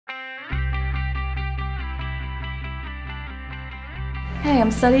Hey,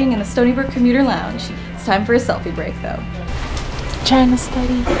 I'm studying in the Stony Brook Commuter Lounge. It's time for a selfie break, though. Trying to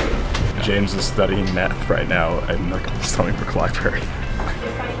study. James is studying math right now in the Stony Brook Library.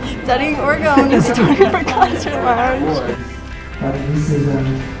 Studying origami in the Stony Brook Concert Lounge.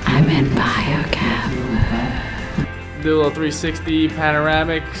 I'm in biochem. Do a little 360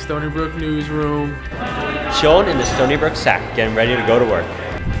 panoramic, Stony Brook newsroom. Chilling in the Stony Brook sack, getting ready to go to work.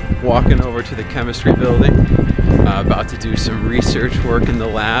 Walking over to the chemistry building, about to do some research work in the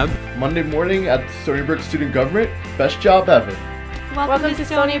lab. Monday morning at the Stony Brook Student Government, best job ever. Welcome to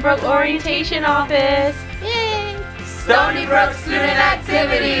Stony Brook Orientation Office. Yay! Stony Brook Student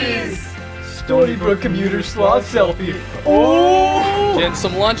Activities. Stony Brook Commuter Slot Selfie. Oh! Getting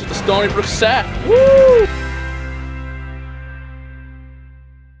some lunch at the Stony Brook sack. Woo!